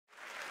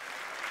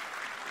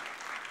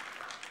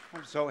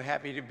I'm so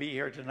happy to be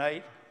here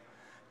tonight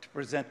to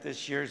present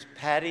this year's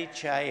Paddy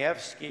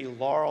Chayefsky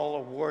Laurel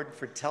Award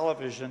for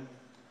television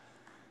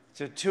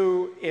to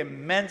two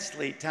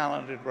immensely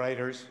talented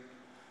writers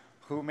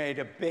who made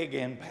a big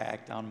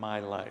impact on my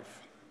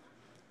life,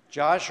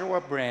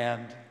 Joshua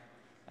Brand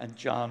and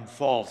John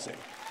Falsey.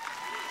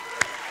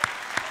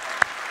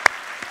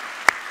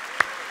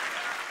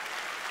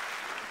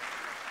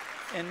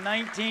 In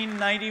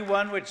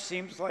 1991, which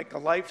seems like a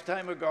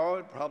lifetime ago,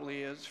 it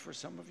probably is for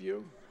some of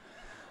you,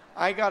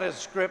 I got a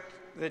script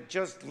that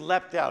just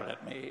leapt out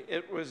at me.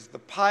 It was the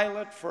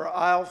pilot for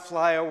I'll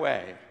Fly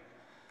Away,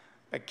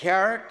 a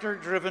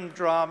character-driven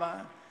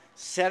drama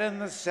set in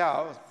the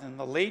South in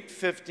the late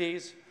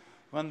 50s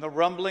when the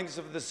rumblings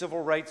of the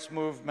civil rights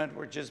movement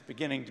were just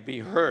beginning to be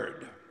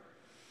heard.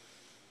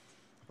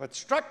 What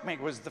struck me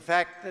was the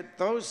fact that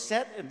though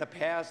set in the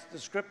past, the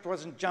script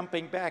wasn't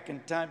jumping back in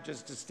time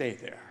just to stay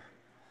there.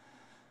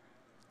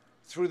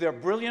 Through their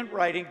brilliant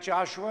writing,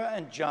 Joshua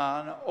and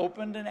John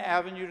opened an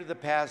avenue to the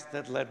past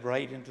that led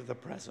right into the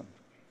present.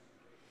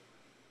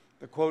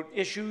 The, quote,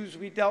 issues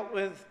we dealt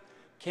with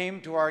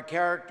came to our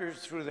characters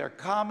through their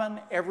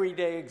common,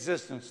 everyday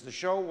existence. The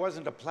show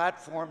wasn't a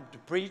platform to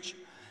preach.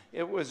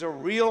 It was a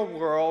real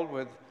world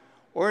with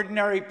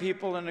ordinary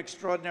people in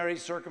extraordinary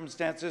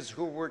circumstances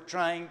who were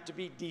trying to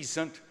be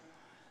decent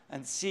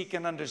and seek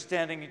an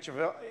understanding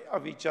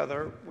of each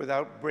other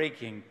without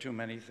breaking too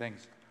many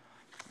things.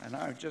 And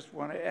I just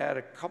want to add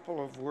a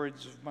couple of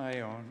words of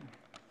my own.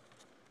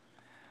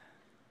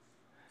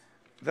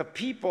 The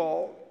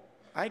people,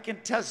 I can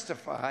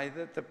testify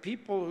that the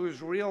people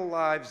whose real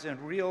lives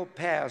and real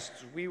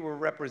pasts we were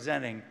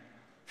representing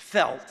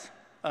felt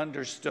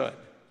understood.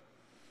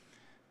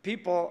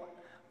 People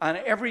on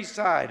every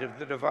side of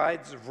the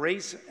divides of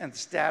race and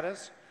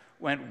status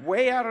went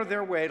way out of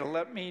their way to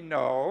let me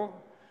know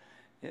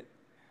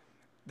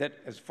that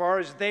as far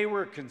as they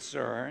were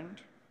concerned,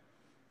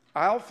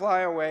 I'll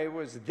Fly Away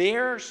was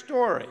their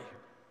story,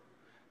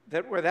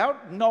 that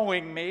without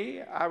knowing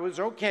me, I was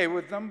okay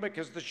with them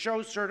because the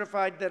show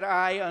certified that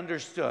I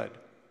understood.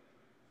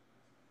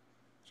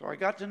 So I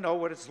got to know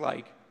what it's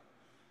like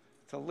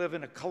to live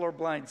in a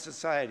colorblind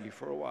society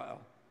for a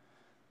while,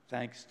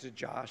 thanks to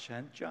Josh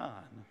and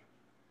John,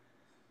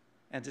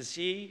 and to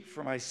see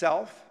for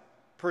myself,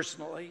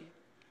 personally,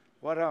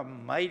 what a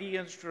mighty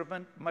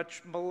instrument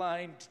much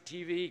maligned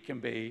TV can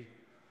be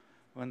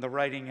when the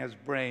writing has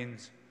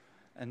brains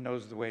and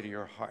knows the way to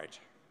your heart.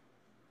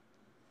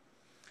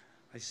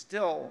 I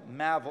still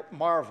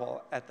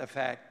marvel at the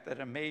fact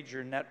that a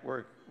major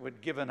network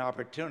would give an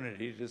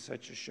opportunity to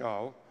such a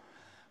show,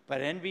 but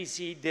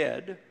NBC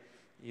did,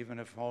 even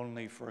if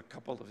only for a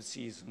couple of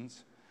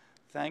seasons,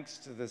 thanks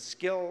to the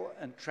skill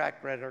and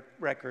track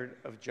record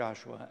of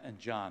Joshua and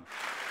John.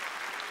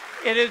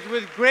 It is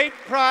with great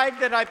pride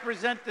that I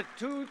present the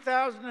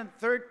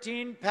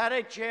 2013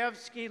 Paddy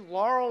Chayefsky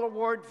Laurel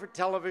Award for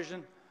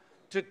television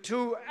to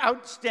two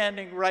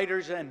outstanding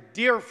writers and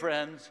dear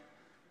friends,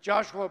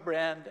 Joshua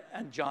Brand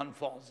and John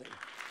Falsey.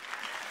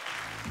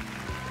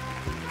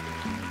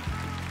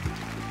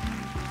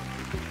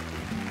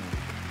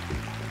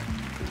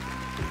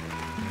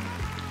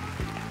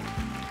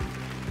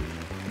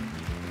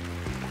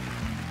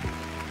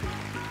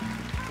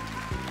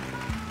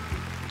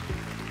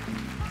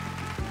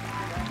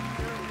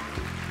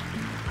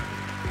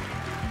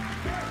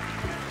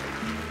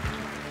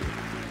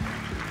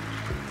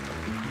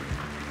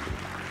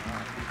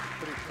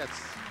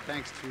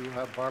 Thanks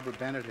to Barbara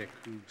Benedict,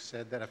 who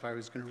said that if I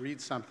was going to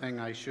read something,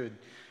 I should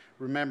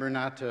remember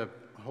not to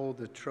hold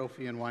the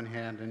trophy in one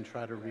hand and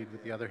try to read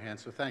with the other hand.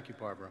 So thank you,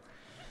 Barbara.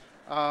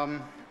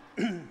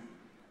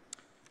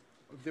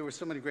 There were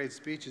so many great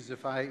speeches.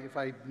 If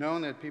I'd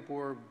known that people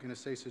were going to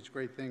say such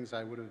great things,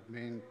 I would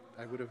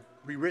have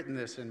rewritten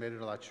this and made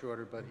it a lot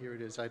shorter. But here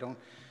it is. I don't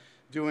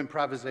do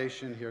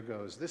improvisation. Here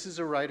goes. This is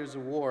a writer's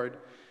award,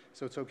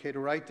 so it's okay to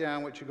write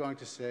down what you're going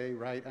to say.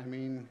 Right? I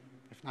mean,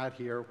 if not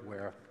here,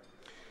 where?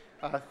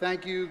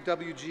 Thank you,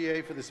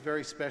 WGA, for this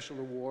very special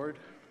award.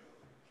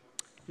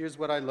 Here's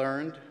what I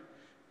learned.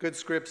 Good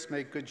scripts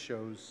make good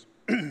shows.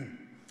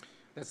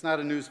 That's not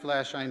a news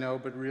flash, I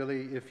know, but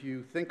really, if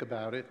you think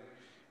about it,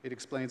 it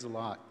explains a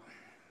lot.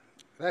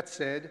 That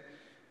said,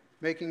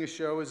 making a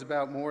show is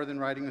about more than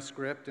writing a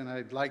script, and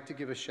I'd like to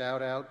give a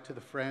shout out to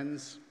the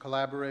friends,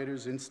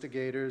 collaborators,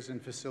 instigators,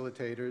 and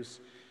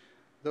facilitators,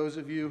 those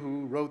of you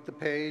who wrote the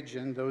page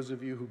and those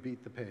of you who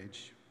beat the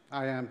page.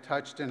 I am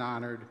touched and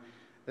honored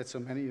that so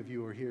many of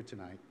you are here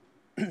tonight.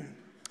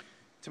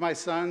 To my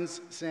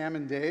sons, Sam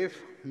and Dave,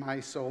 my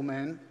soul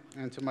men,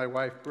 and to my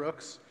wife,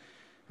 Brooks,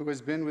 who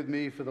has been with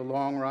me for the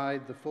long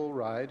ride, the full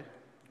ride.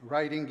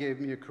 Writing gave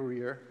me a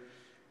career.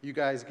 You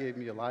guys gave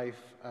me a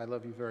life. I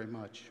love you very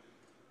much.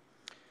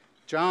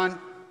 John,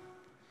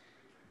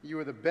 you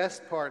were the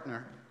best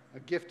partner,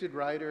 a gifted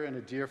writer and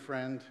a dear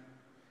friend.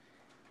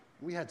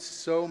 We had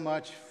so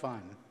much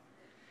fun,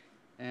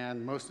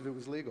 and most of it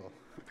was legal.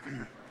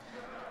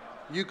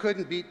 You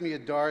couldn't beat me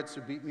at darts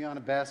or beat me on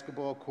a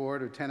basketball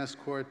court or tennis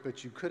court,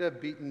 but you could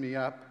have beaten me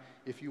up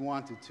if you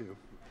wanted to.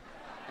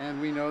 and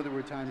we know there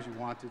were times you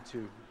wanted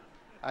to.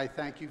 I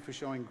thank you for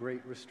showing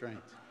great restraint.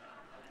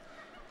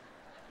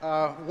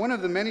 One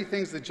of the many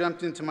things that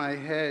jumped into my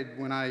head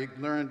when I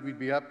learned I'd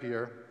be up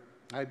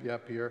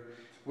here,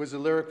 was a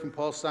lyric from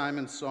Paul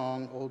Simon's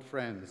song, Old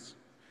Friends.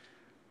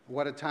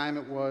 What a time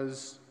it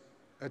was,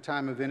 a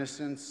time of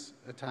innocence,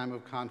 a time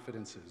of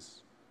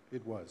confidences.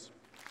 It was.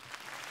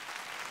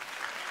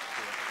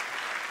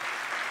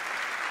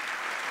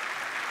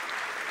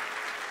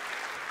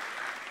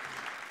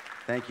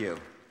 Thank you.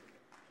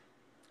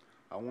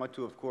 I want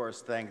to, of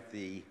course, thank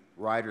the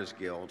Writers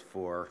Guild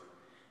for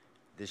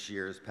this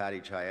year's Paddy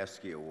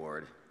Chayefsky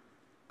Award,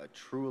 a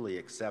truly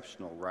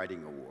exceptional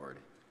writing award.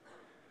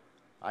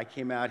 I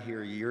came out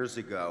here years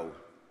ago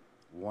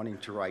wanting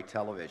to write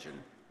television.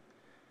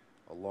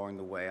 Along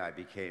the way, I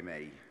became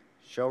a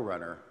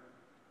showrunner,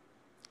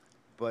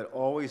 but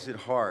always at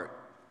heart,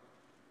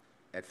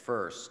 at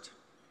first,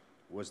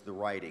 was the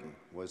writing,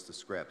 was the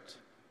script.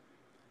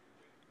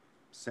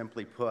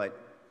 Simply put,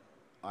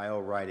 I owe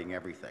writing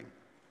everything.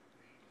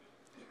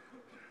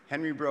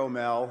 Henry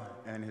Bromell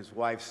and his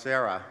wife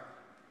Sarah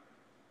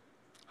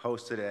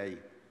hosted a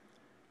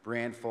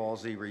Brand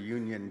Falsey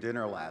reunion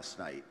dinner last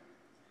night,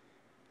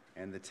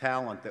 and the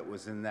talent that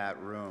was in that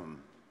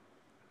room,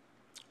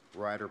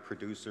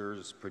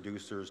 writer-producers,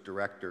 producers,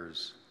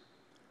 directors,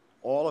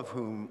 all of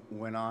whom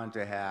went on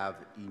to have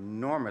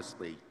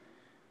enormously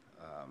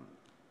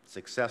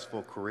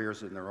successful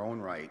careers in their own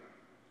right.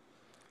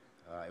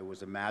 It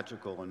was a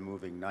magical and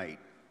moving night.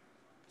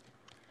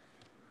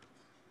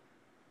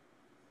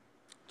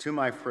 To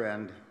my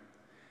friend,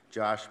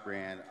 Josh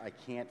Brand, I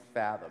can't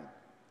fathom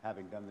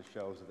having done the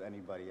shows with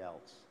anybody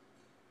else.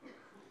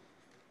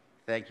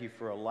 Thank you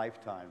for a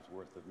lifetime's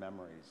worth of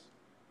memories.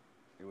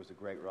 It was a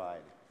great ride.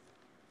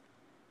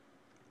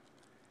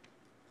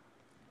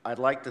 I'd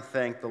like to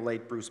thank the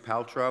late Bruce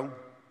Paltrow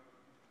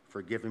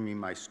for giving me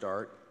my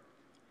start,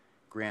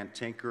 Grant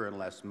Tinker and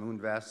Les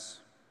Moonves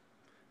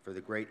for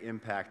the great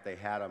impact they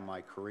had on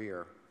my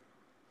career,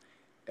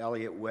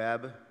 Elliot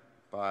Webb,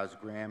 Boz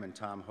Graham, and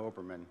Tom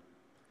Hoberman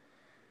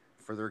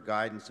for their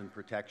guidance and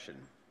protection.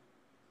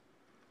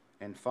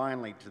 And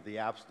finally, to the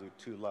absolute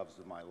two loves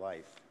of my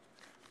life,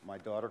 my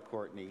daughter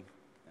Courtney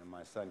and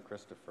my son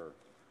Christopher,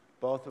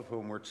 both of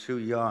whom were too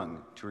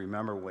young to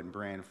remember when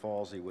Brand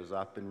Falsey was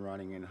up and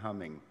running and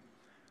humming.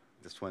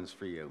 This one's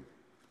for you.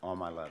 All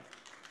my love.